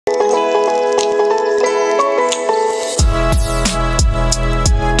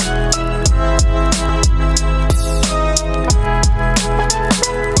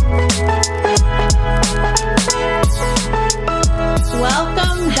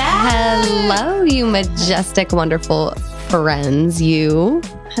back. Hello, you majestic, wonderful friends.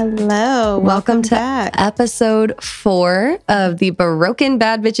 Hello. Welcome to back. episode 4 of the Broken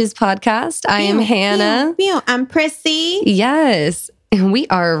Bad Bitches podcast. I am Hannah. I'm Prissy. Yes. And we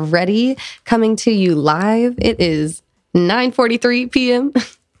are ready, coming to you live. It is 9:43 p.m.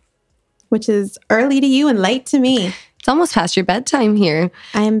 Which is early to you and late to me. It's almost past your bedtime here.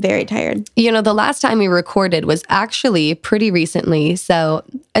 I am very tired. You know, the last time we recorded was actually pretty recently. So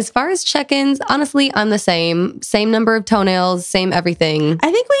as far as check-ins, honestly, I'm the same. Same number of toenails, same everything.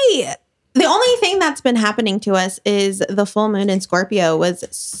 I think the only thing that's been happening to us is the full moon in Scorpio was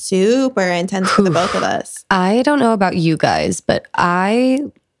super intense for the both of us. I don't know about you guys, but I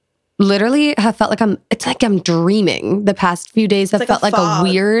literally have felt like I'm dreaming. The past few days have felt like a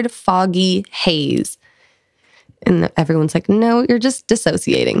weird, foggy haze. And everyone's like, no, you're just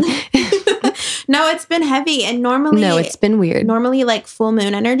dissociating. No, it's been heavy. And normally... No, it's been weird. Normally, like, full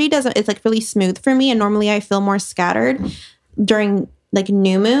moon energy it's like really smooth for me. And normally I feel more scattered during like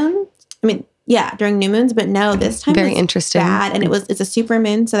new moon. I mean, yeah, during new moons. But no, this time very interesting. Bad. And it's a super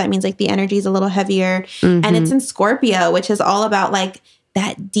moon. So that means like the energy is a little heavier. Mm-hmm. And it's in Scorpio, which is all about like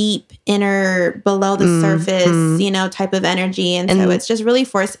that deep inner below the surface, type of energy. And so it's just really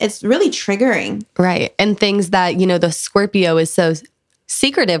it's really triggering. Right. And things that, the Scorpio is so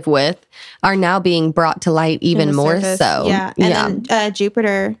secretive with are now being brought to light even more surface. So. Yeah. And then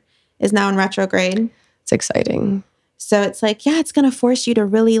Jupiter is now in retrograde. It's exciting. So it's like, it's going to force you to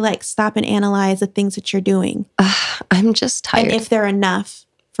really like stop and analyze the things that you're doing. I'm just tired. And if they're enough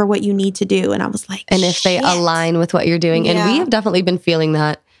for what you need to do. And I was like, and if they align with what you're doing. Yeah. And we have definitely been feeling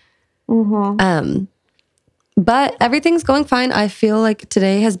that. Mm-hmm. But everything's going fine. I feel like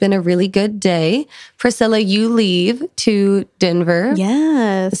today has been a really good day. Priscilla, you leave to Denver.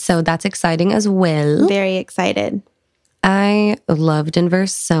 Yes. So that's exciting as well. Very excited. I love Denver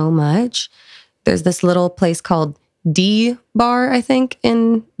so much. There's this little place called D Bar, I think,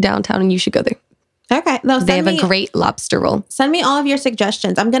 in downtown, and you should go there. Okay. No, they have a great lobster roll. Send me all of your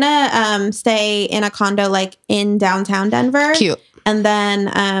suggestions. I'm going to stay in a condo like in downtown Denver. Cute. And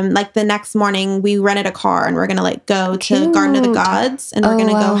then like the next morning we rented a car and we're going to like go to Garden of the Gods and we're going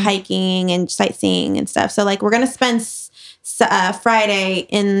to go hiking and sightseeing and stuff. So like we're going to spend Friday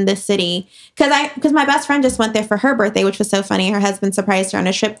in the city because my best friend just went there for her birthday, which was so funny. Her husband surprised her on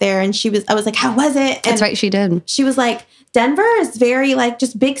a trip there. And I was like, how was it? And that's right. She did. She was like, Denver is very like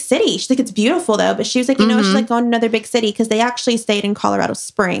just big city. She's like, it's beautiful though. But she was like, she's like going to another big city because they actually stayed in Colorado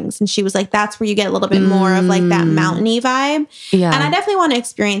Springs. And she was like, that's where you get a little bit more of like that mountainy vibe. Yeah. And I definitely want to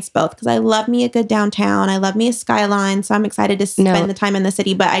experience both because I love me a good downtown. I love me a skyline. So I'm excited to spend the time in the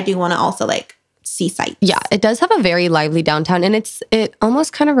city. But I do want to also like see sights. Yeah, it does have a very lively downtown. And it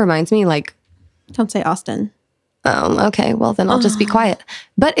almost kind of reminds me like... Don't say Austin. Okay, well then I'll just be quiet.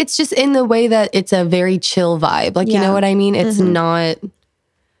 But it's just in the way that it's a very chill vibe. Like, you know what I mean? It's not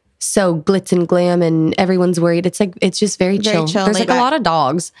so glitz and glam and everyone's worried. It's like, it's just very chill. There's like a lot of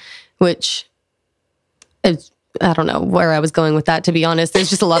dogs, which is, I don't know where I was going with that, to be honest.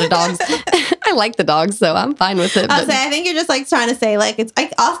 There's just a lot of dogs. I like the dogs, so I'm fine with it. I think you're just like trying to say like, it's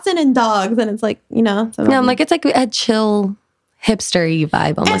like Austin and dogs. And it's like, No, I'm like, it's like a chill... hipster-y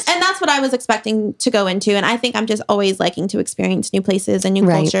vibe almost. And that's what I was expecting to go into. And I think I'm just always liking to experience new places and new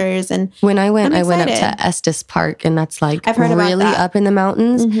cultures. And when I went up to Estes Park, and that's like I've heard really about that. up in the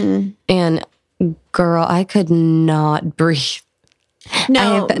mountains. And girl, I could not breathe. No.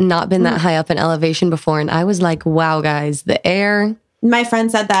 I have not been that high up in elevation before. And I was like, wow, guys, the air... My friend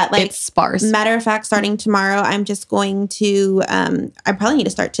said that, like, it's sparse. Matter of fact, starting tomorrow, I'm just going to, I probably need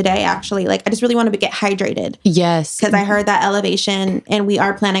to start today, actually. Like, I just really want to get hydrated. Yes. Because I heard that elevation and we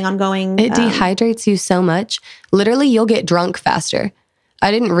are planning on going. It dehydrates you so much. Literally, you'll get drunk faster.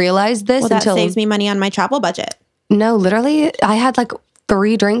 I didn't realize this until... that saves me money on my travel budget. No, literally, I had like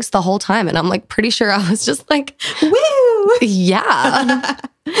 3 drinks the whole time. And I'm like pretty sure I was just like, woo! Yeah.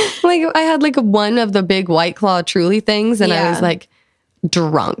 Like, I had like one of the big White Claw Truly things. And I was like...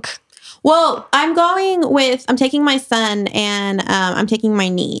 drunk. Well, I'm taking my son and I'm taking my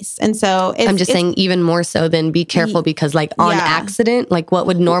niece. And so I'm just saying even more so than be careful because like on accident, like what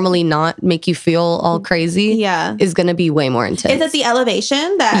would normally not make you feel all crazy is going to be way more intense. Is it the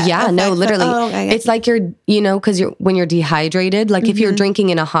elevation that? Yeah, no, literally. It's like because when you're dehydrated, like if you're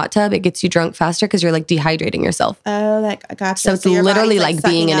drinking in a hot tub, it gets you drunk faster because you're like dehydrating yourself. Oh, that gotcha. So it's literally like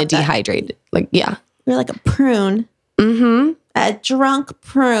being in a dehydrated, like, yeah. You're like a prune. Mm-hmm. A drunk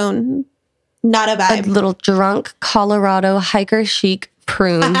prune. Not a vibe. A little drunk Colorado hiker chic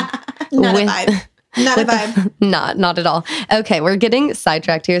prune. Not a vibe. Not a vibe. Not at all. Okay, we're getting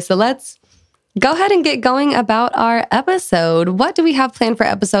sidetracked here. So let's go ahead and get going about our episode. What do we have planned for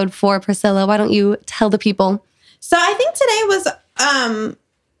episode 4, Priscilla? Why don't you tell the people? So I think today was,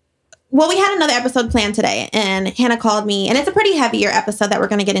 we had another episode planned today, and Hannah called me, and it's a pretty heavier episode that we're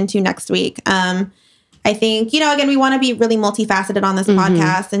going to get into next week. I think, again, we want to be really multifaceted on this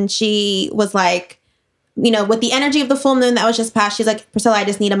podcast. And she was like, with the energy of the full moon that was just passed, she's like, Priscilla, I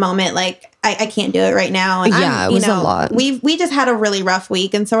just need a moment. Like, I can't do it right now. And it was a lot. We just had a really rough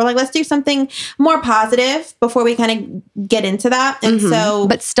week. And so we're like, let's do something more positive before we kind of get into that. And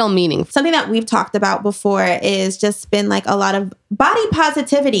but still meaningful. Something that we've talked about before is just been like a lot of body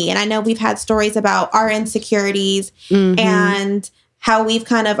positivity. And I know we've had stories about our insecurities and how we've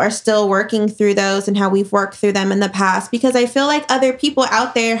kind of are still working through those and how we've worked through them in the past, because I feel like other people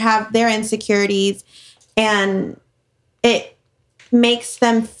out there have their insecurities and it makes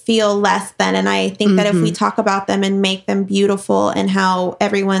them feel less than. And I think that if we talk about them and make them beautiful and how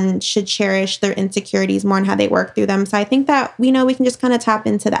everyone should cherish their insecurities more and how they work through them. So I think that, we can just kind of tap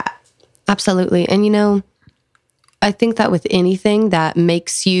into that. Absolutely. And, I think that with anything that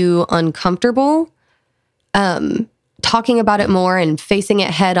makes you uncomfortable, talking about it more and facing it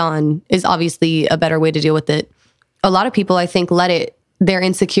head on is obviously a better way to deal with it. A lot of people, I think, let their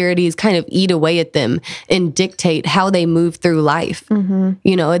insecurities kind of eat away at them and dictate how they move through life.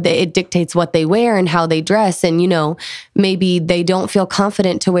 It dictates what they wear and how they dress. And, maybe they don't feel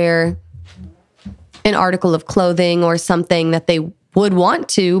confident to wear an article of clothing or something that they would want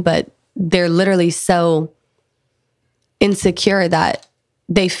to, but they're literally so insecure that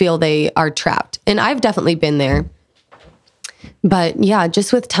they feel they are trapped. And I've definitely been there. But yeah,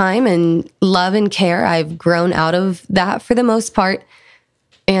 just with time and love and care, I've grown out of that for the most part.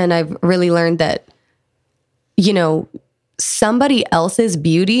 And I've really learned that, somebody else's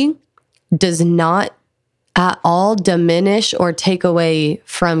beauty does not at all diminish or take away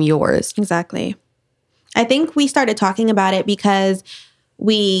from yours. Exactly. I think we started talking about it because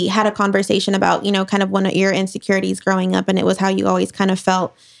we had a conversation about, kind of one of your insecurities growing up. And it was how you always kind of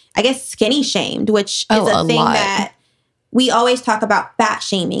felt, I guess, skinny shamed, which is a thing lot. That we always talk about fat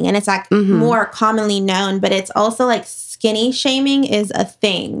shaming, and it's like more commonly known, but it's also like skinny shaming is a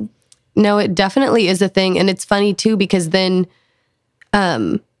thing. No, it definitely is a thing. And it's funny too, because then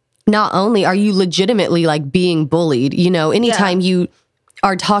not only are you legitimately like being bullied, anytime you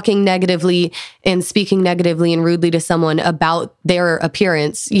are talking negatively and speaking negatively and rudely to someone about their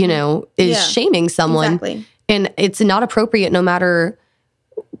appearance, is shaming someone. Exactly. And it's not appropriate no matter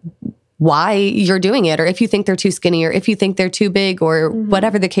why you're doing it, or if you think they're too skinny, or if you think they're too big, or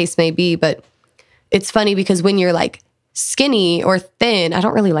whatever the case may be. But it's funny because when you're like skinny or thin, I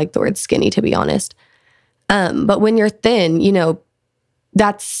don't really like the word skinny, to be honest. But when you're thin,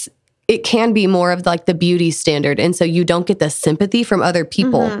 it can be more of like the beauty standard. And so you don't get the sympathy from other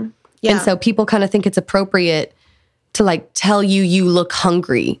people. And so people kind of think it's appropriate to like tell you look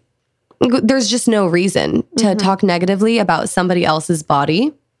hungry. There's just no reason to talk negatively about somebody else's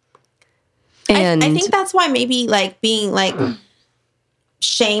body. And I think that's why maybe like being like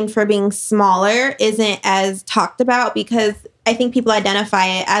shamed for being smaller isn't as talked about, because I think people identify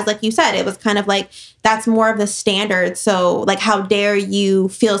it as, like you said, it was kind of like, that's more of the standard. So like, how dare you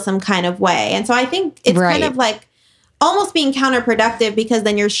feel some kind of way? And so I think it's kind of like almost being counterproductive, because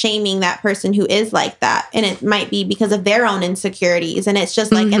then you're shaming that person who is like that. And it might be because of their own insecurities. And it's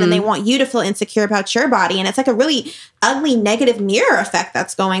just like, and then they want you to feel insecure about your body. And it's like a really ugly negative mirror effect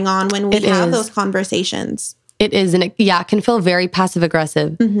that's going on when we have those conversations. It is. And it can feel very passive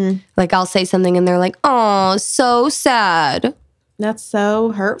aggressive. Like I'll say something and they're like, oh, so sad. That's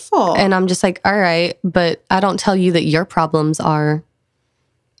so hurtful. And I'm just like, all right, but I don't tell you that your problems are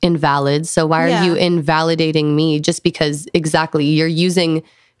invalid. So why are you invalidating me just because you're using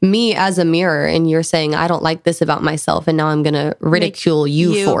me as a mirror and you're saying, I don't like this about myself. And now I'm going to ridicule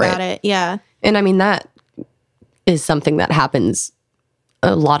you for it. Yeah. And I mean, that is something that happens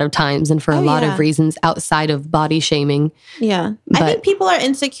a lot of times and for a lot of reasons outside of body shaming. Yeah. I think people are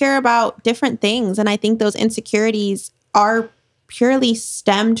insecure about different things. And I think those insecurities are purely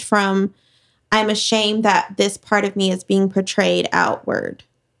stemmed from, I'm ashamed that this part of me is being portrayed outward.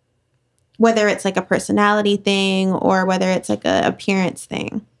 Whether it's like a personality thing or whether it's like a appearance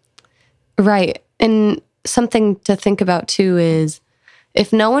thing. Right. And something to think about too is,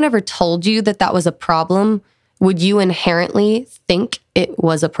 if no one ever told you that that was a problem, would you inherently think it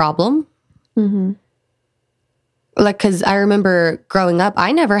was a problem? Like, because I remember growing up,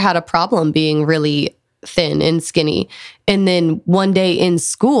 I never had a problem being really thin and skinny. And then one day in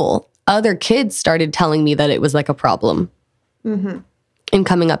school, other kids started telling me that it was like a problem. And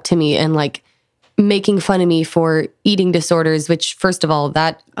coming up to me and like making fun of me for eating disorders, which first of all,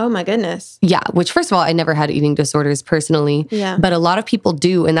 oh my goodness. Yeah. Which first of all, I never had eating disorders personally, but a lot of people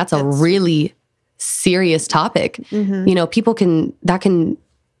do. And that's a really serious topic. You know, that can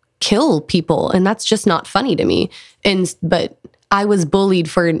kill people, and that's just not funny to me. But I was bullied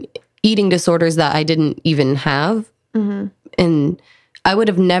for eating disorders that I didn't even have. And I would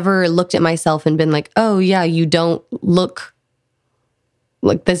have never looked at myself and been like, oh yeah, you don't look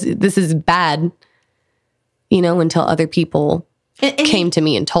like this is bad, you know, until other people came to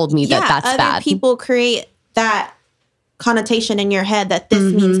me and told me that that's bad. Other people create that connotation in your head that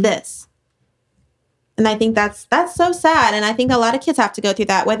this means this. And I think that's so sad. And I think a lot of kids have to go through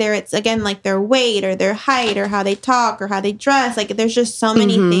that, whether it's, again, like their weight or their height or how they talk or how they dress. Like, there's just so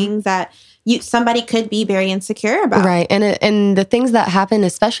many things that somebody could be very insecure about. Right. And the things that happen,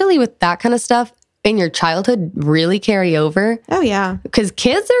 especially with that kind of stuff in your childhood, really carry over. Oh, yeah. Because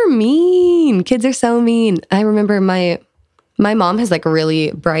kids are mean. Kids are so mean. I remember my mom has like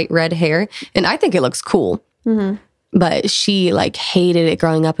really bright red hair, and I think it looks cool. But she like hated it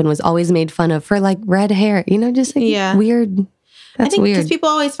growing up and was always made fun of for like red hair, you know, just like weird. That's I think weird. because people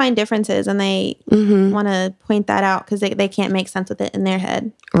always find differences and they want to point that out because they can't make sense with it in their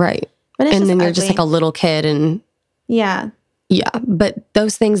head. Right. But it's and then ugly. you're just like a little kid and yeah. But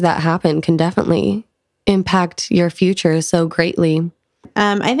those things that happen can definitely impact your future so greatly.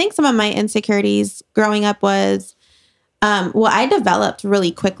 I think some of my insecurities growing up was, I developed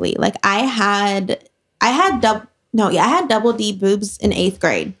really quickly. Like I had double D boobs in 8th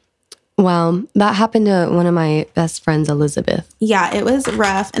grade. Wow. That happened to one of my best friends, Elizabeth. Yeah, it was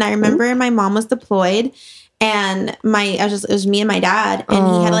rough. And I remember my mom was deployed and it was me and my dad, and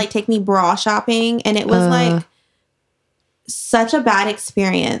he had to like take me bra shopping, and it was like such a bad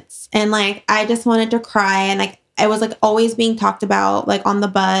experience. And like, I just wanted to cry, and like, I was like always being talked about like on the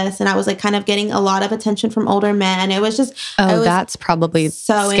bus, and I was like kind of getting a lot of attention from older men. It was just, that's probably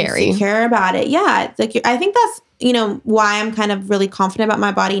so scary. Insecure about it. Yeah. It's like, I think that's, you know, why I'm kind of really confident about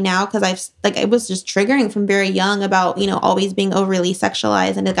my body now. Cause it was just triggering from very young about, you know, always being overly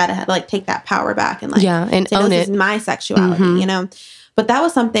sexualized, and I gotta like take that power back and like, and say, own this it. is my sexuality, you know? But that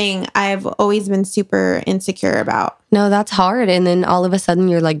was something I've always been super insecure about. No, that's hard. And then all of a sudden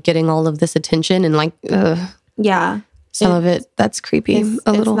you're like getting all of this attention and like, yeah. Some of it, that's creepy. It's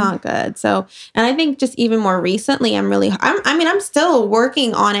not good. So, and I think just even more recently, I'm still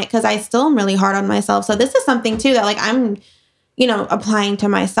working on it because I still am really hard on myself. So this is something too that like I'm, you know, applying to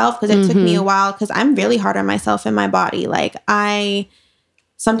myself because it took me a while because I'm really hard on myself in my body. Like I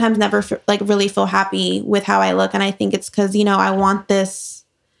sometimes never really feel happy with how I look. And I think it's because, you know, I want this,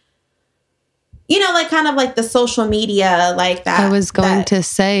 you know, like kind of like the social media like that. I was going to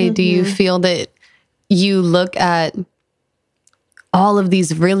say, do you feel that you look at all of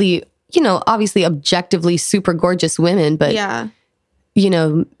these really, you know, obviously objectively super gorgeous women, but, you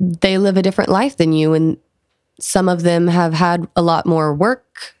know, they live a different life than you. And some of them have had a lot more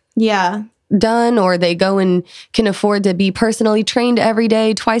work done, or they go and can afford to be personally trained every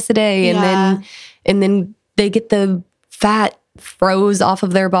day, twice a day. And then they get the fat frozen off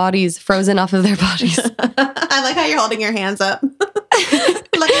of their bodies. I like how you're holding your hands up.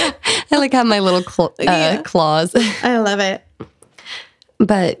 I like how my little claws. I love it.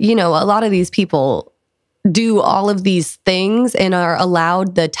 But, you know, a lot of these people do all of these things and are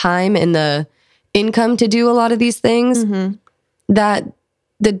allowed the time and the income to do a lot of these things that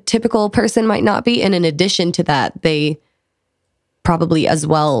the typical person might not be. And in addition to that, they probably as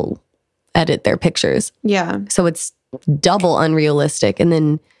well edit their pictures. Yeah. So it's double unrealistic. And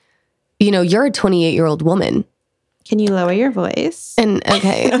then, you know, you're a 28-year-old woman. Can you lower your voice? And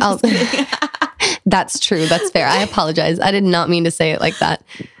okay, that's true. That's fair. I apologize. I did not mean to say it like that.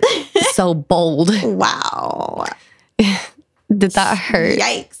 So bold. Wow. Did that hurt?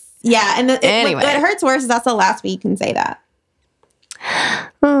 Yikes. Yeah. And anyway. What hurts worse is that's the last week you can say that.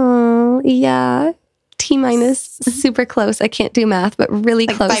 Oh, yeah. T-minus, super close. I can't do math, but really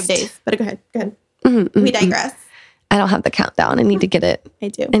like close. 5 days. But go ahead. We digress. I don't have the countdown. I need to get it. I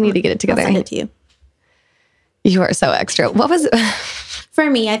do. I need to get it together. I'll send it to you. You are so extra. What was it? For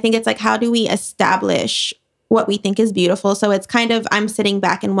me, I think it's like, how do we establish what we think is beautiful? So it's kind of, I'm sitting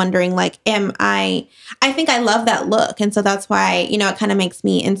back and wondering, like, I think I love that look. And so that's why, you know, it kind of makes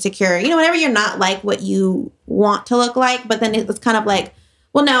me insecure. You know, whenever you're not like what you want to look like, but then it's kind of like,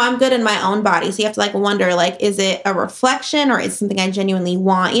 well, no, I'm good in my own body. So you have to like wonder, like, is it a reflection or is it something I genuinely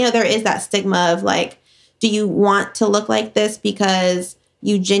want? You know, there is that stigma of like, do you want to look like this because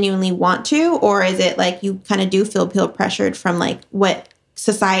you genuinely want to, or is it like you kind of do feel pressured from like what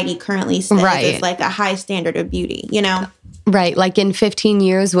society currently says is like a high standard of beauty, you know? Right. Like in 15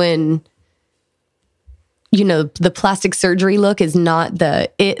 years when the plastic surgery look is not the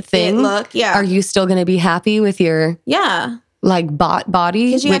it thing. It look, yeah. Are you still going to be happy with your like body?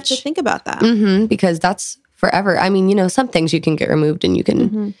 Because you have to think about that. Because that's forever. I mean, some things you can get removed and you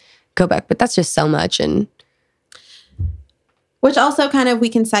can go back, but that's just so much. And which also kind of we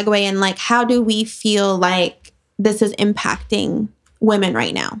can segue in, like, how do we feel like this is impacting women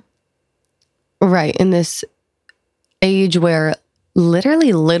right now? Right. In this age where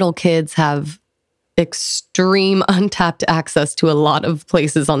literally little kids have extreme untapped access to a lot of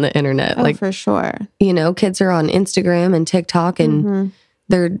places on the internet. Oh, like, for sure. Kids are on Instagram and TikTok, and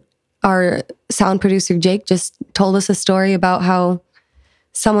our sound producer Jake just told us a story about how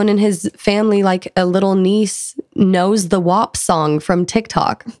someone in his family, like a little niece, knows the WAP song from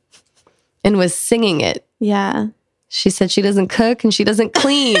TikTok and was singing it. Yeah. She said she doesn't cook and she doesn't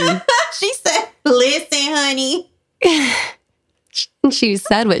clean. She said, listen, honey. She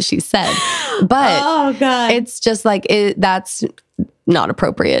said what she said. But oh, God. It's just like, that's not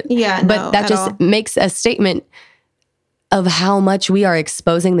appropriate. Yeah, but that just makes a statement of how much we are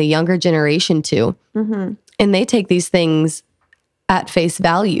exposing the younger generation to. And they take these things at face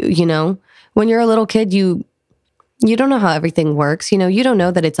value, When you're a little kid, you don't know how everything works. You don't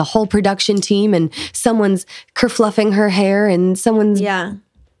know that it's a whole production team and someone's kerfluffing her hair and someone's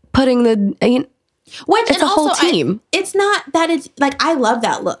putting the... Which, it's a whole team. It's not that it's like, I love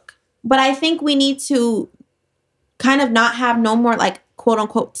that look, but I think we need to kind of not have no more like quote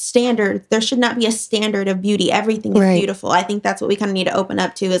unquote standards. There should not be a standard of beauty. Everything is beautiful. I think that's what we kind of need to open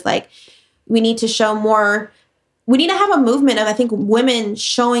up to, is like, we need to show more. We need to have a movement of, I think, women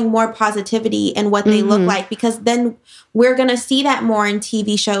showing more positivity in what they look like, because then we're going to see that more in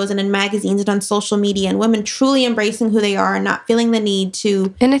TV shows and in magazines and on social media, and women truly embracing who they are and not feeling the need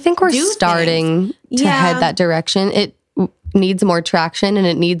to. And I think we're starting to head that direction. It needs more traction, and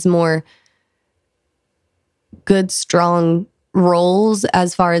it needs more good, strong roles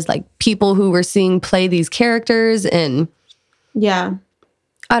as far as like people who we're seeing play these characters. And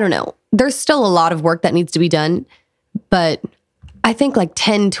I don't know. There's still a lot of work that needs to be done, but I think like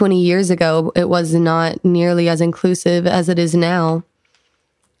 10, 20 years ago, it was not nearly as inclusive as it is now.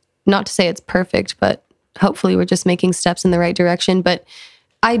 Not to say it's perfect, but hopefully we're just making steps in the right direction. But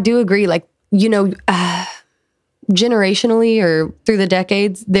I do agree, like, generationally or through the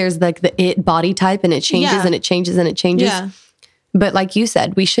decades, there's like the it body type, and it changes and it changes and it changes. Yeah. But like you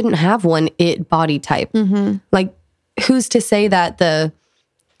said, we shouldn't have one it body type. Like, who's to say that the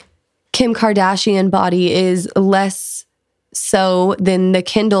Kim Kardashian body is less so than the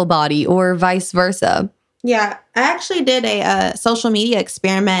Kendall body, or vice versa? Yeah, I actually did a social media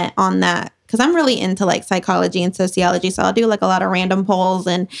experiment on that, because I'm really into like psychology and sociology. So I'll do like a lot of random polls,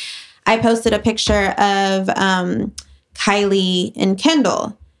 and I posted a picture of Kylie and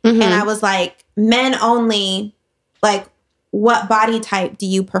Kendall, and I was like, men only, like, what body type do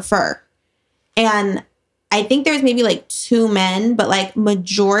you prefer? And I think there's maybe like 2 men, but like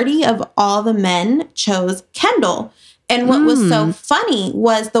majority of all the men chose Kendall. And what was so funny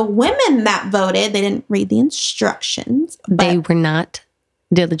was the women that voted, they didn't read the instructions. They were not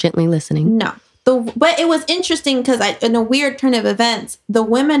diligently listening. No. But it was interesting because in a weird turn of events, the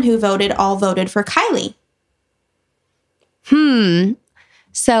women who voted all voted for Kylie.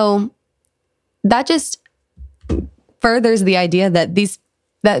 So that just furthers the idea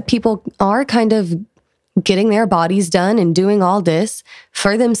that people are kind of getting their bodies done and doing all this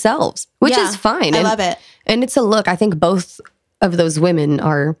for themselves, which is fine. I love it. And it's a look. I think both of those women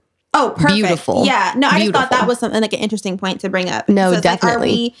are beautiful. Yeah. No, I just thought that was something like an interesting point to bring up. No, so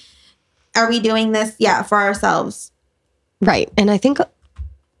definitely. Like, are we doing this? Yeah, for ourselves. Right. And I think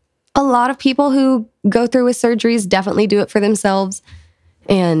a lot of people who go through with surgeries definitely do it for themselves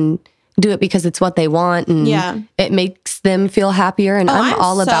and do it because it's what they want, and it makes them feel happier. And I'm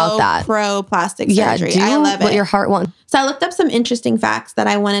all about that. Pro plastic surgery. Do I love what it. your heart wants. So I looked up some interesting facts that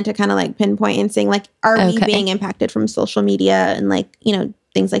I wanted to kind of like pinpoint and saying, like, are we being impacted from social media and like,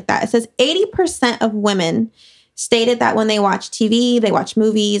 things like that. It says 80% of women stated that when they watch TV, they watch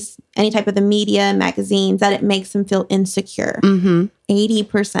movies, any type of the media, magazines, that it makes them feel insecure.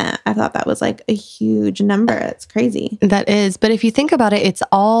 80%. I thought that was like a huge number. That's crazy. That is. But if you think about it, it's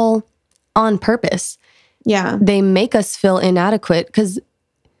all on purpose. Yeah. They make us feel inadequate because,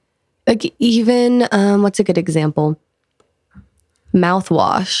 like, even, what's a good example?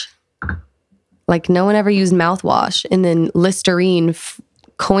 Mouthwash. Like, no one ever used mouthwash. And then Listerine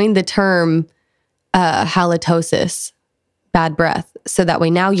coined the term halitosis, bad breath. So that way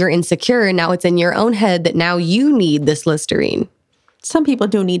now you're insecure, and now it's in your own head that now you need this Listerine. Some people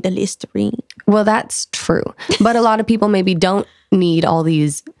do need the Listerine. Well, that's true. But a lot of people maybe don't need all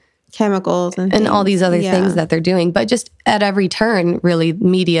these chemicals and all these other things that they're doing. But just at every turn, really,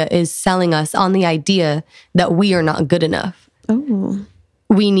 media is selling us on the idea that we are not good enough. Oh.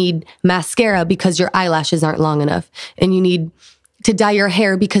 We need mascara because your eyelashes aren't long enough. And you need to dye your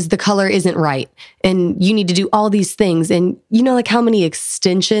hair because the color isn't right. And you need to do all these things. And you know, like how many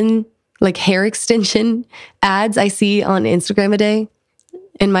hair extension ads I see on Instagram a day?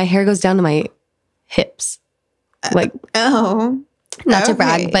 And my hair goes down to my hips. Like, not to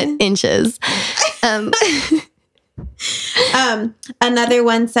brag, but inches. Another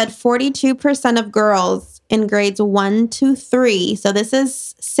one said 42% of girls in grades 1 to 3, so this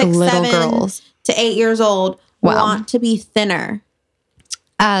is 6, 7 girls to 8 years old, want to be thinner.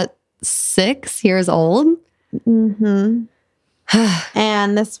 At 6 years old? Mm-hmm.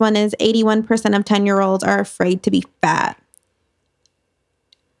 And this one is 81% of 10-year-olds are afraid to be fat.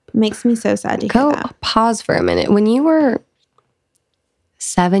 Makes me so sad to hear that. Pause for a minute. When you were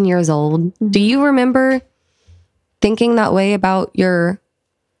 7 years old, do you remember thinking that way about your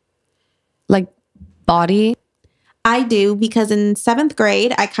body? I do, because in 7th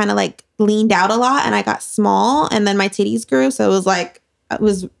grade, I kind of leaned out a lot and I got small, and then my titties grew. So it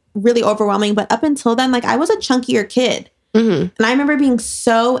was really overwhelming. But up until then, I was a chunkier kid. Mm-hmm. And I remember being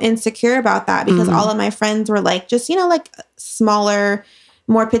so insecure about that because all of my friends were smaller,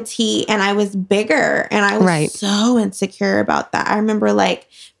 more petite, and I was bigger, and I was so insecure about that. I remember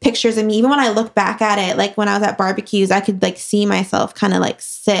pictures of me, even when I look back at it, when I was at barbecues, I could see myself kind of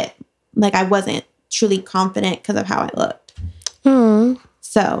sit, I wasn't truly confident because of how I looked.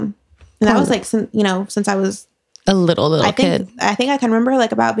 So, and that was since I was a little kid. I think I can remember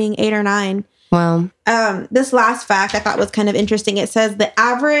about being 8 or 9. Wow. This last fact I thought was kind of interesting. It says the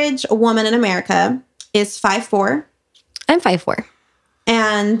average woman in America is 5'4". I'm 5'4".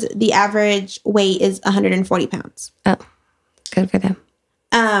 And the average weight is 140 pounds. Oh, good for them.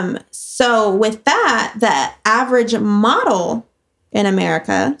 So with that, the average model in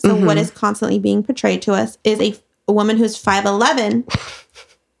America, so what is constantly being portrayed to us, is a woman who's 5'11",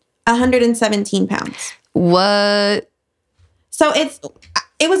 117 pounds. What? So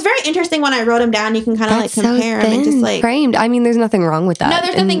it was very interesting when I wrote them down. You can kind of compare them and just framed. I mean, there's nothing wrong with that. No,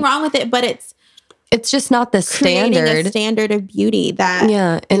 there's nothing wrong with it, but it's just not the standard. Creating a standard of beauty that...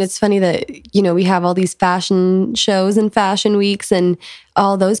 Yeah, and it's funny that, we have all these fashion shows and fashion weeks, and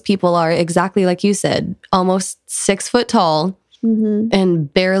all those people are exactly like you said, almost 6 foot tall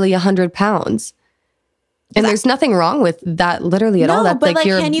and barely 100 pounds. And there's nothing wrong with that literally at all. That's but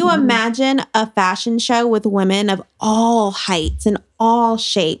can you imagine a fashion show with women of all heights and all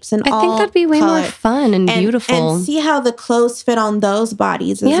shapes and all I think that'd be way more fun and beautiful. And see how the clothes fit on those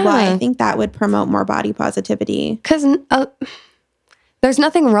bodies as well. I think that would promote more body positivity. Because there's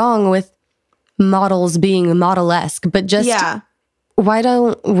nothing wrong with models being model-esque, but just why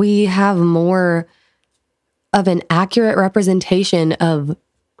don't we have more of an accurate representation of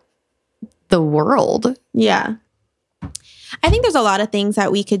the world? Yeah. I think there's a lot of things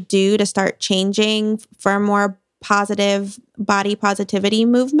that we could do to start changing for a more positive body positivity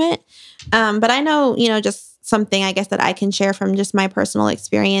movement. But I know, just something I guess that I can share from just my personal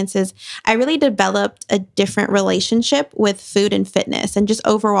experiences. I really developed a different relationship with food and fitness and just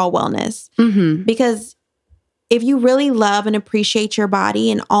overall wellness. Because if you really love and appreciate your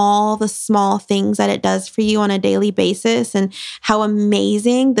body and all the small things that it does for you on a daily basis and how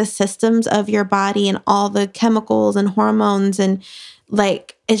amazing the systems of your body and all the chemicals and hormones and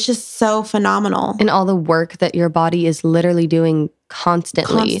it's just so phenomenal. And all the work that your body is literally doing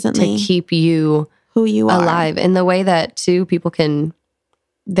constantly. To keep you who you are alive. And the way that too,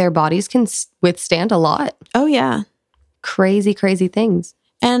 their bodies can withstand a lot. Oh yeah. Crazy, crazy things.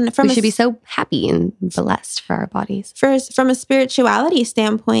 And we should be so happy and blessed for our bodies. From a spirituality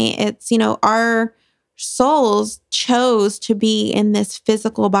standpoint, it's, our souls chose to be in this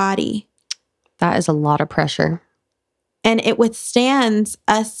physical body. That is a lot of pressure. And it withstands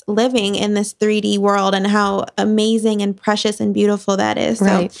us living in this 3D world and how amazing and precious and beautiful that is.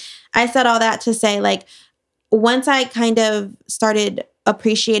 Right. So I said all that to say, once I kind of started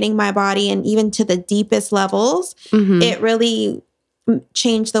appreciating my body and even to the deepest levels, it really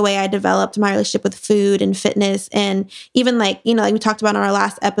changed the way I developed my relationship with food and fitness. And even we talked about in our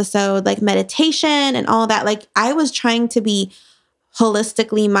last episode, meditation and all that. I was trying to be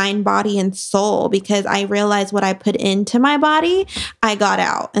holistically mind, body, and soul because I realized what I put into my body, I got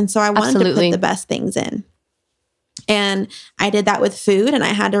out. And so I wanted to put the best things in. And I did that with food, and I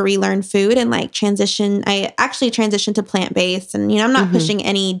had to relearn food and transition. I actually transitioned to plant-based, and I'm not pushing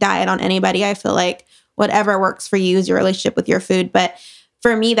any diet on anybody. I feel like whatever works for you is your relationship with your food. But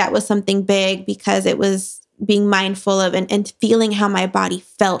for me, that was something big because it was being mindful of and feeling how my body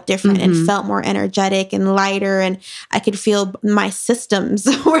felt different and felt more energetic and lighter. And I could feel my systems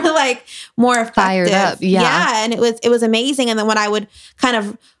were like more effective. Fired up. Yeah. And it was amazing. And then when I would kind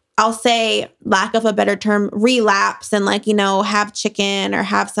of, I'll say, lack of a better term, relapse and like, have chicken or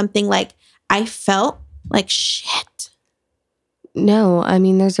have something, like I felt like shit. No, I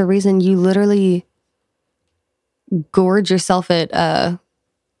mean, there's a reason you literally gorge yourself at,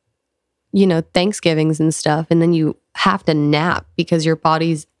 Thanksgivings and stuff. And then you have to nap because your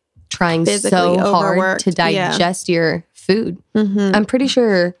body's trying so hard to digest your food. I'm pretty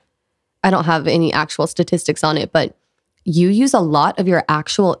sure, I don't have any actual statistics on it, but you use a lot of your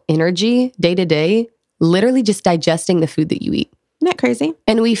actual energy day to day, literally just digesting the food that you eat. Isn't that crazy?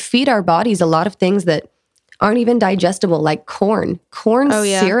 And we feed our bodies a lot of things that aren't even digestible, like corn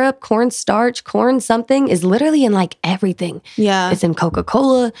syrup, corn starch, corn something is literally in like everything. Yeah. It's in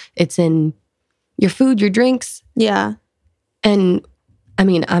Coca-Cola. It's in your food, your drinks. Yeah. And I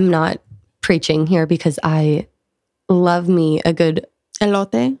mean, I'm not preaching here because I love me a good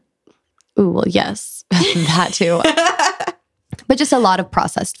elote. Ooh, well, yes, that too. But just a lot of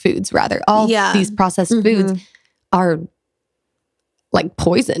processed foods, rather. All these processed foods are like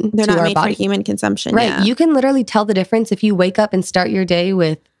poison They're to not our made body. for human consumption. Right. Yeah. You can literally tell the difference if you wake up and start your day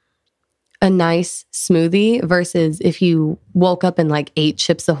with a nice smoothie versus if you woke up and like ate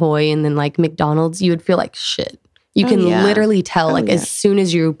Chips Ahoy and then like McDonald's, you would feel like shit. You can literally tell as soon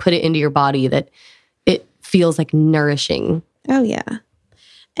as you put it into your body that it feels like nourishing. Oh, yeah.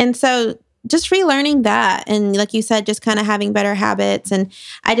 And so just relearning that. And like you said, just kind of having better habits. And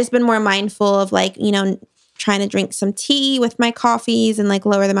I just been more mindful of like, trying to drink some tea with my coffees and like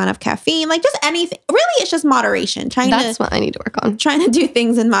lower the amount of caffeine, like just anything. Really, it's just moderation. That's what I need to work on. Trying to do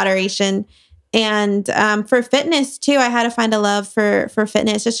things in moderation. And for fitness too, I had to find a love for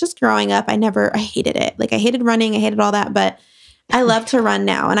fitness. It's just growing up, I hated it. Like I hated running, I hated all that, but I love to run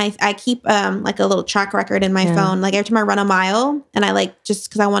now. And I keep like a little track record in my phone. Like every time I run a mile and I like, just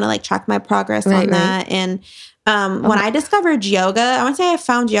because I want to like track my progress on that. And when I discovered yoga, I want to say I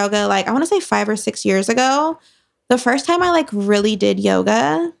found yoga like, I want to say 5 or 6 years ago. The first time I like really did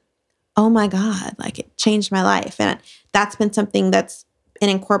yoga, oh my God, like it changed my life. And that's been something that's been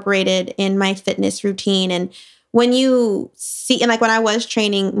incorporated in my fitness routine. And when you see, and like when I was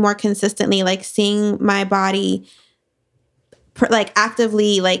training more consistently, like seeing my body like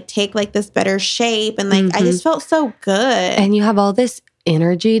actively like take like this better shape and like I just felt so good. And you have all this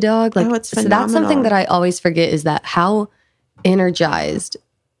energy, dog. Like it's so that's something that I always forget is that how energized.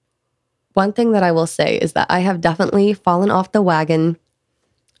 One thing that I will say is that I have definitely fallen off the wagon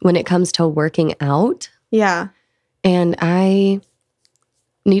when it comes to working out. Yeah. And I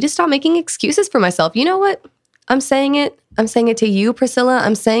need to stop making excuses for myself. You know what? I'm saying it. I'm saying it to you, Priscilla.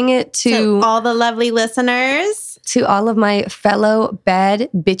 I'm saying it to all the lovely listeners. To all of my fellow bad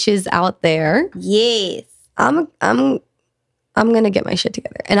bitches out there. Yes. I'm going to get my shit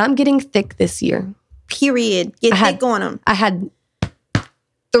together. And I'm getting thick this year. Period. Get thick on them. I had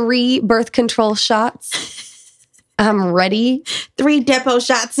 3 birth control shots. I'm ready. 3 depot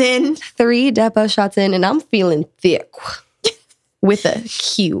shots in. 3 depot shots in, and I'm feeling thick. With a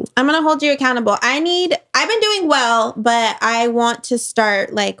Q. I'm going to hold you accountable. I've been doing well, but I want to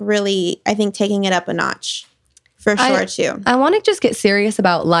start like really, I think, taking it up a notch. For sure, too. I want to just get serious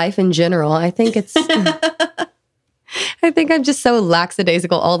about life in general. I think it's... I think I'm just so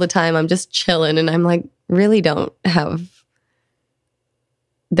lackadaisical all the time. I'm just chilling and I'm like, really don't have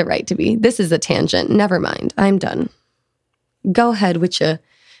the right to be. This is a tangent. Never mind. I'm done. Go ahead with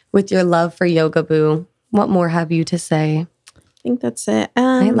your love for yoga, boo. What more have you to say? I think that's it.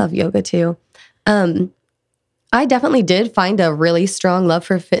 I love yoga too. I definitely did find a really strong love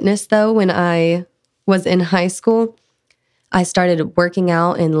for fitness though when I was in high school. I started working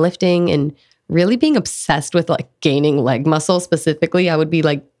out and lifting and really being obsessed with like gaining leg muscle specifically. I would be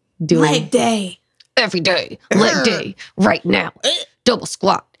like doing leg day every day, leg day right now, double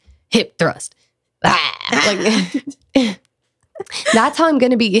squat, hip thrust. Like that's how I'm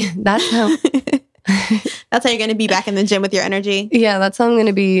going to be. That's how you're going to be back in the gym with your energy. Yeah, that's how I'm going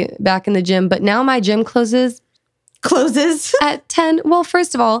to be back in the gym. But now my gym closes at 10. Well,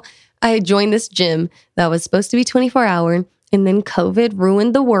 first of all, I joined this gym that was supposed to be 24 hour. And then COVID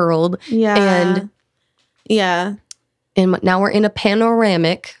ruined the world. Yeah. And now we're in a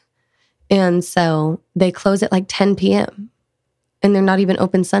panoramic. And so they close at like 10 p.m. And they're not even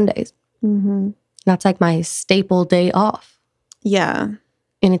open Sundays. Mm-hmm. That's like my staple day off. Yeah.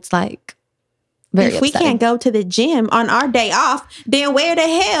 And it's like very If we upsetting. can't go to the gym on our day off, then where the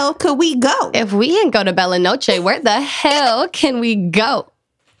hell could we go? If we can't go to Bella Noche, where the hell can we go?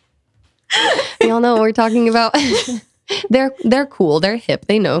 Y'all know what we're talking about. They're cool. They're hip.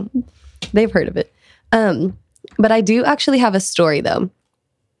 They know. They've heard of it. But I do actually have a story though.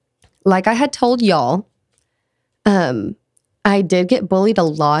 Like I had told y'all, I did get bullied a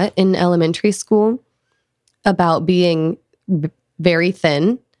lot in elementary school about being very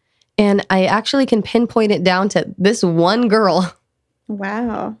thin. And I actually can pinpoint it down to this one girl.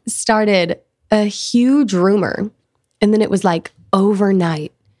 Wow. Started a huge rumor. And then it was like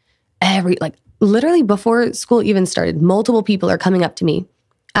overnight, literally before school even started, multiple people are coming up to me,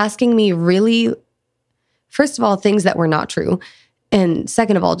 asking me really, first of all, things that were not true. And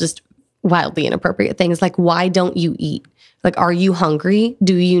second of all, just wildly inappropriate things like, why don't you eat? Like, are you hungry?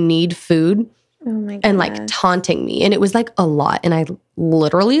 Do you need food? Oh my God. And like taunting me. And it was like a lot. And I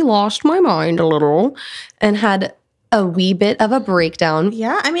literally lost my mind a little and had a wee bit of a breakdown.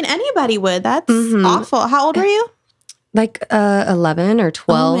 Yeah. I mean, anybody would. That's awful. How old were you? Like 11 or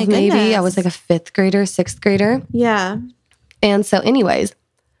 12, maybe. I was like a 5th grader, 6th grader. Yeah. And so anyways,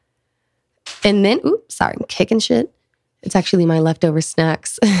 and then, oops, sorry, I'm kicking shit. It's actually my leftover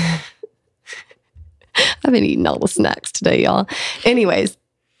snacks. I've been eating all the snacks today, y'all. Anyways,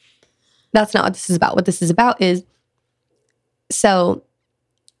 that's not what this is about. What this is about is, so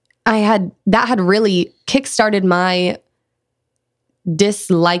that had really kickstarted my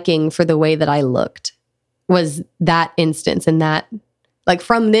disliking for the way that I looked, was that instance. And that, like,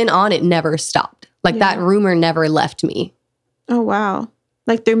 from then on, it never stopped. Like that rumor never left me. Oh, wow.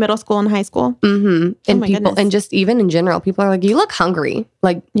 Like through middle school and high school? Mm-hmm. And people, goodness. and just even in general, people are like, you look hungry.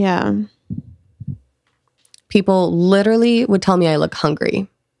 Like, yeah. People literally would tell me I look hungry.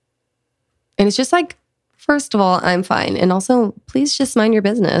 And it's just like, first of all, I'm fine. And also, please just mind your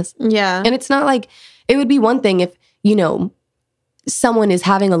business. Yeah. And it's not like, it would be one thing if, someone is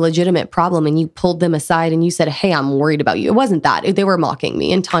having a legitimate problem and you pulled them aside and you said, hey, I'm worried about you. It wasn't that. They were mocking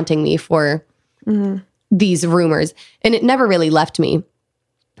me and taunting me for these rumors. And it never really left me.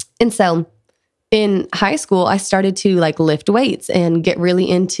 And so in high school, I started to like lift weights and get really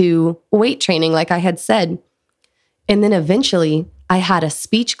into weight training, like I had said. And then eventually I had a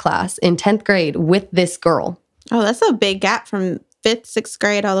speech class in 10th grade with this girl. Oh, that's a big gap from 5th, 6th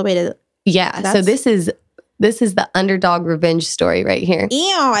grade all the way to... Yeah. So this is the underdog revenge story right here.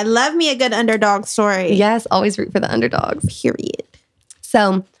 Ew, I love me a good underdog story. Yes, always root for the underdogs. Period.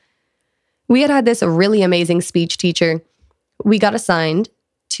 So we had this really amazing speech teacher. We got assigned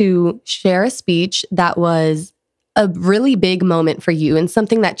to share a speech that was a really big moment for you and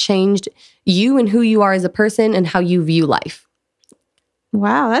something that changed you and who you are as a person and how you view life.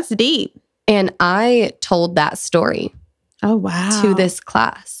 Wow, that's deep. And I told that story. Oh, wow. To this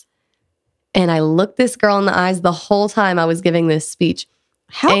class. And I looked this girl in the eyes the whole time I was giving this speech.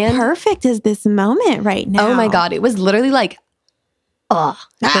 How perfect is this moment right now? Oh my God. It was literally like,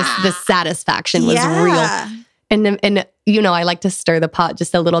 the satisfaction was real. And I like to stir the pot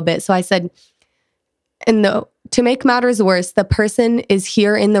just a little bit. So I said, to make matters worse, the person is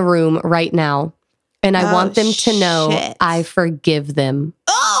here in the room right now. And I want them to know I forgive them.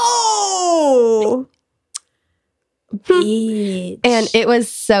 Oh! Bitch. And it was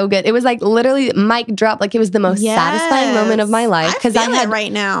so good. It was like literally mic drop. Like it was the most satisfying moment of my life. I feel it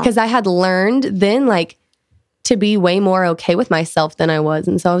right now. Because I had learned then like to be way more okay with myself than I was.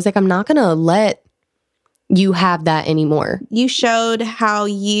 And so I was like, I'm not going to let you have that anymore. You showed how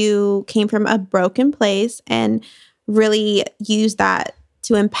you came from a broken place and really used that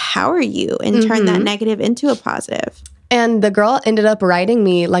to empower you and turn that negative into a positive. And the girl ended up writing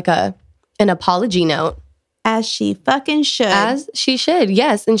me like an apology note. As she fucking should. As she should,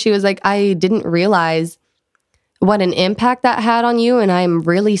 yes. And she was like, I didn't realize what an impact that had on you. And I'm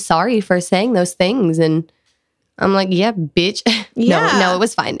really sorry for saying those things. And I'm like, yeah, bitch. Yeah. No, it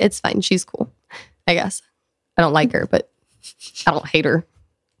was fine. It's fine. She's cool, I guess. I don't like her, but I don't hate her.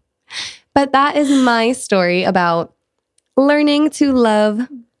 But that is my story about learning to love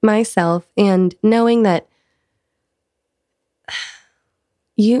myself and knowing that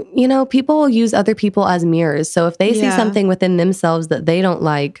people will use other people as mirrors. So if they see something within themselves that they don't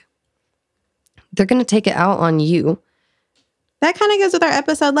like, they're going to take it out on you. That kind of goes with our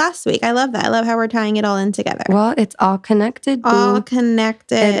episode last week. I love that. I love how we're tying it all in together. Well, it's all connected. All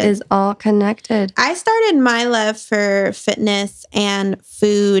connected. It is all connected. I started my love for fitness and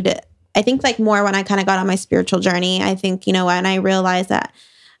food, I think like more when I kind of got on my spiritual journey. I think, when I realized that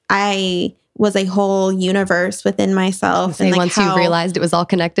I was a whole universe within myself. And like once you realized it was all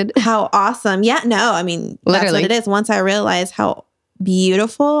connected. How awesome. Yeah, no, I mean, that's what it is. Once I realized how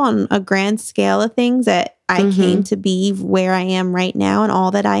beautiful on a grand scale of things that I came to be where I am right now and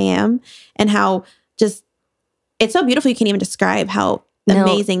all that I am, and how just, it's so beautiful. You can't even describe how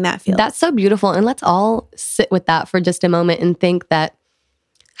amazing that feels. That's so beautiful. And let's all sit with that for just a moment and think that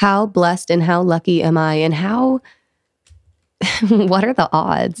how blessed and how lucky am I, and how, what are the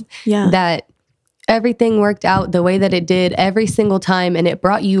odds that everything worked out the way that it did every single time, and it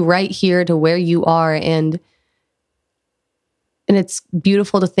brought you right here to where you are. And it's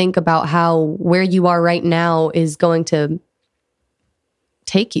beautiful to think about how where you are right now is going to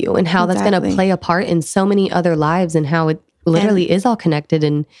take you, and how that's going to play a part in so many other lives, and how it literally is all connected.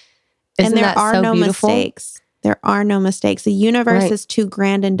 And isn't there that are so no beautiful? mistakes. There are no mistakes. The universe is too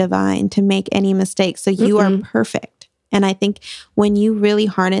grand and divine to make any mistakes. So you are perfect. And I think when you really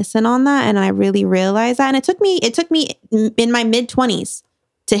harness in on that, and I really realized that, and it took me in my mid-20s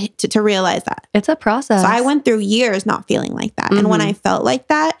to realize that. It's a process. So I went through years not feeling like that. And when I felt like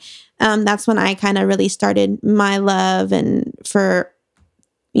that, that's when I kind of really started my love and for,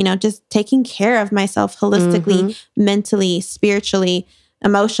 just taking care of myself holistically, mentally, spiritually,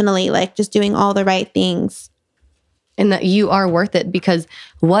 emotionally, like just doing all the right things. And that you are worth it, because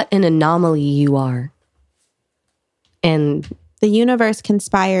what an anomaly you are. And the universe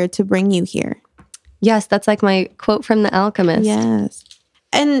conspired to bring you here. Yes, that's like my quote from The Alchemist. Yes.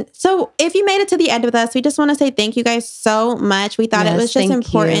 And so if you made it to the end with us, we just want to say thank you guys so much. We thought it was just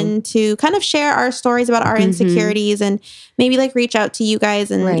important to kind of share our stories about our insecurities, and maybe like reach out to you guys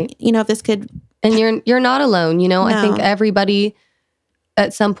and, if this could. And you're not alone. No. I think everybody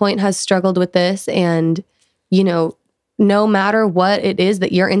at some point has struggled with this, and, no matter what it is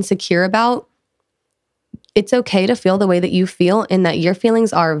that you're insecure about, it's okay to feel the way that you feel, and that your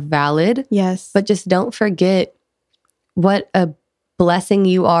feelings are valid. Yes. But just don't forget what a blessing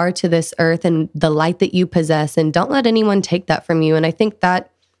you are to this earth and the light that you possess, and don't let anyone take that from you. And I think that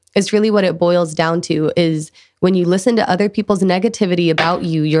is really what it boils down to, is when you listen to other people's negativity about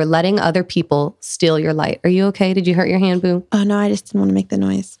you, you're letting other people steal your light. Are you okay? Did you hurt your hand, boo? Oh, no, I just didn't want to make the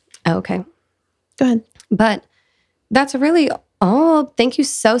noise. Oh, okay. Go ahead. But that's really all. Thank you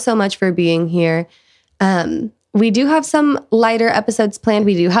so, so much for being here. We do have some lighter episodes planned.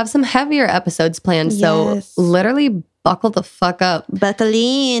 We do have some heavier episodes planned. So literally buckle the fuck up. Buckle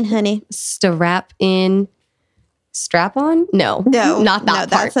in, honey. Strap in. Strap on? No, not that part.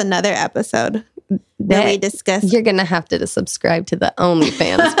 That's another episode that we discussed. You're going to have to subscribe to the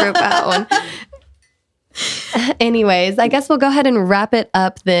OnlyFans for that one. Anyways, I guess we'll go ahead and wrap it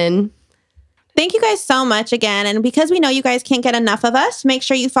up then. Thank you guys so much again. And because we know you guys can't get enough of us, make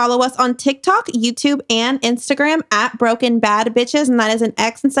sure you follow us on TikTok, YouTube, and Instagram at Broken Bad Bitches. And that is an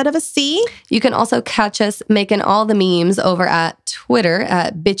X instead of a C. You can also catch us making all the memes over at Twitter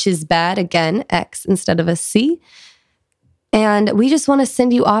at Bitches Bad. Again, X instead of a C. And we just want to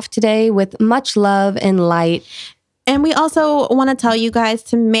send you off today with much love and light. And we also want to tell you guys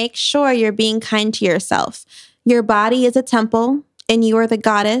to make sure you're being kind to yourself. Your body is a temple, and you are the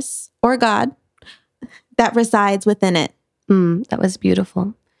goddess or god that resides within it. That was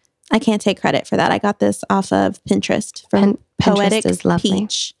beautiful. I can't take credit for that. I got this off of Pinterest from Poetic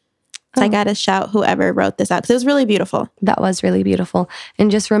Peach. So I got to shout whoever wrote this out, because it was really beautiful. That was really beautiful.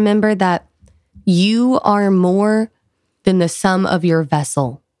 And just remember that you are more than the sum of your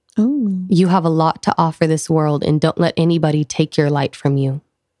vessel. Ooh. You have a lot to offer this world, and don't let anybody take your light from you.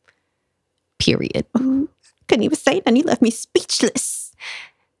 Period. Ooh. Couldn't even say it, and you left me speechless.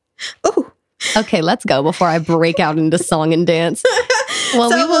 Ooh. Okay, let's go before I break out into song and dance. Well,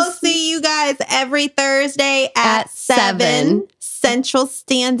 so we'll see you guys every Thursday at 7 Central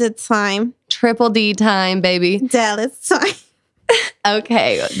Standard Time. Triple D time, baby. Dallas time.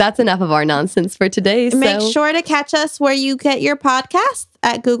 Okay, that's enough of our nonsense for today. Make sure to catch us where you get your podcasts,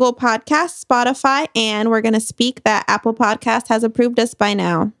 at Google Podcasts, Spotify, and we're going to speak that Apple Podcast has approved us by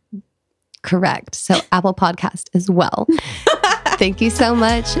now. Correct. So Apple Podcast as well. Thank you so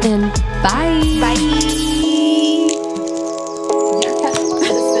much, and bye. Bye.